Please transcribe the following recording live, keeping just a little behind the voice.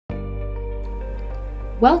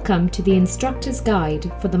Welcome to the Instructor's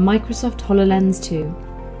Guide for the Microsoft Hololens 2.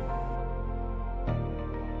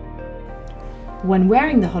 When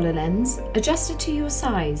wearing the HoloLens, adjust it to your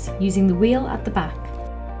size using the wheel at the back.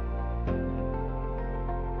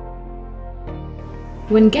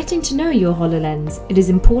 When getting to know your HoloLens, it is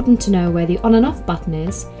important to know where the on and off button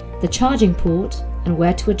is, the charging port, and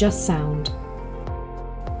where to adjust sound.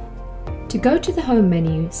 To go to the home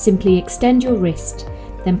menu, simply extend your wrist,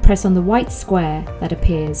 then press on the white square that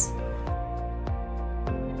appears.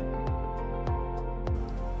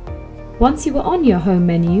 Once you are on your home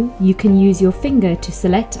menu, you can use your finger to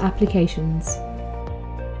select applications.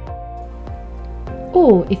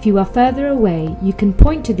 Or if you are further away, you can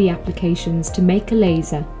point to the applications to make a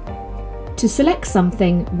laser. To select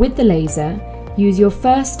something with the laser, use your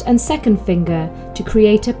first and second finger to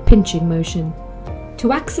create a pinching motion.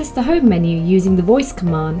 To access the home menu using the voice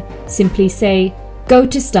command, simply say, "Go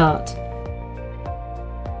to start."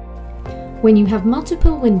 When you have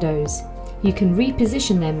multiple windows, you can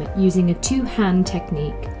reposition them using a two-hand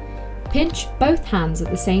technique. Pinch both hands at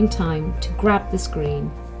the same time to grab the screen.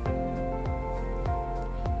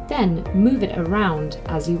 Then move it around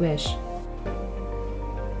as you wish.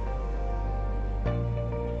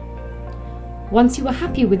 Once you are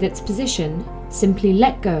happy with its position, simply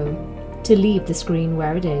let go to leave the screen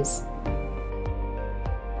where it is.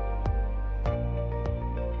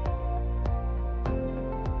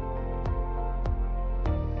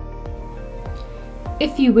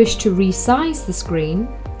 If you wish to resize the screen,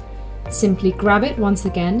 simply grab it once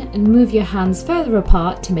again and move your hands further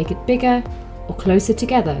apart to make it bigger or closer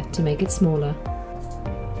together to make it smaller.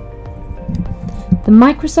 The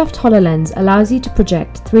Microsoft HoloLens allows you to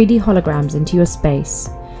project 3D holograms into your space.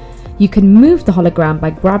 You can move the hologram by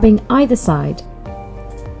grabbing either side.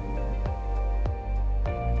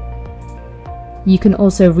 You can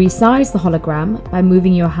also resize the hologram by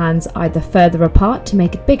moving your hands either further apart to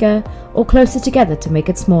make it bigger or closer together to make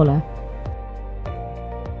it smaller.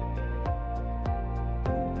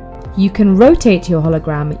 You can rotate your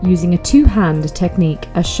hologram using a two-hand technique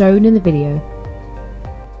as shown in the video.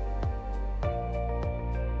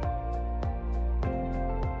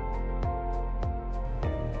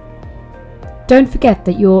 Don't forget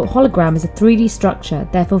that your hologram is a 3D structure,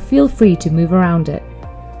 therefore feel free to move around it.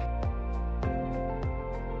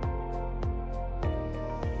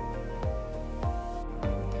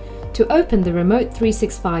 To open the Remote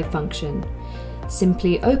 365 function,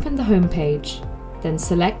 simply open the home page, then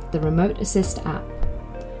select the Remote Assist app.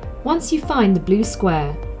 Once you find the blue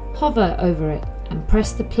square, hover over it and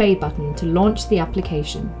press the play button to launch the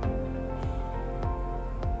application.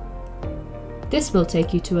 This will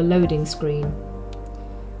take you to a loading screen.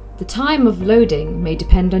 The time of loading may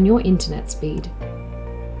depend on your internet speed.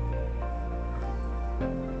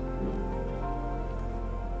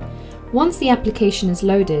 Once the application is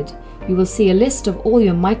loaded, you will see a list of all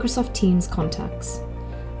your Microsoft Teams contacts.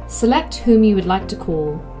 Select whom you would like to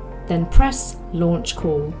call, then press Launch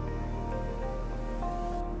Call.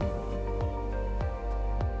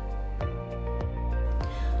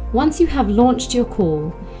 Once you have launched your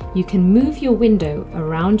call, you can move your window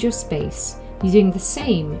around your space using the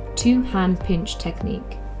same two-hand pinch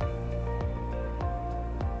technique.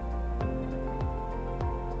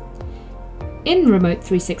 In Remote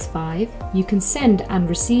 365, you can send and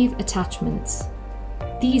receive attachments.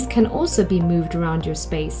 These can also be moved around your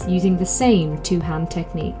space using the same two-hand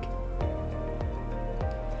technique.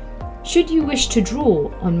 Should you wish to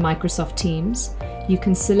draw on Microsoft Teams, you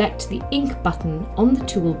can select the ink button on the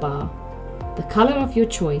toolbar, the color of your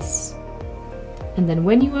choice, and then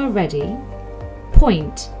when you are ready,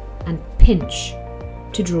 point and pinch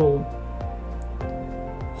to draw.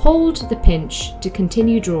 Hold the pinch to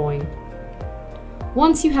continue drawing.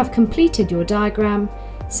 Once you have completed your diagram,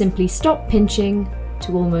 simply stop pinching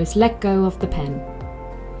to almost let go of the pen.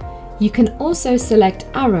 You can also select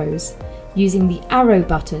arrows using the arrow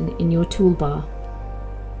button in your toolbar.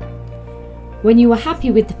 When you are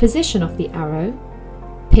happy with the position of the arrow,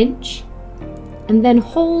 pinch, and then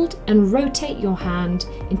hold and rotate your hand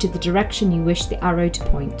into the direction you wish the arrow to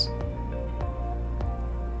point.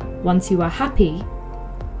 Once you are happy,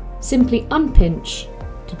 simply unpinch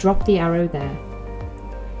to drop the arrow there.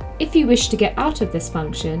 If you wish to get out of this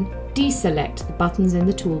function, deselect the buttons in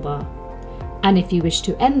the toolbar. And if you wish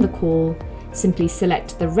to end the call, simply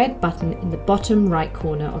select the red button in the bottom right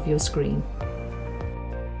corner of your screen.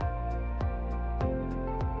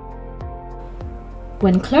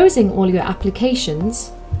 When closing all your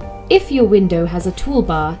applications, if your window has a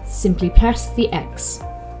toolbar, simply press the X.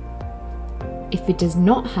 If it does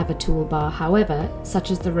not have a toolbar, however,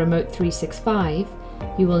 such as the Remote 365,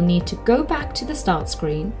 you will need to go back to the start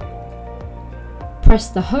screen, press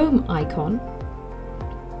the home icon,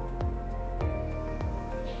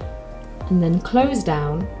 and then close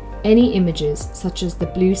down any images such as the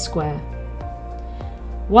blue square.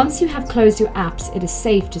 Once you have closed your apps, it is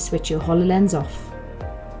safe to switch your HoloLens off.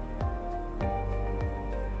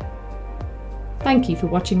 Thank you for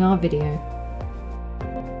watching our video.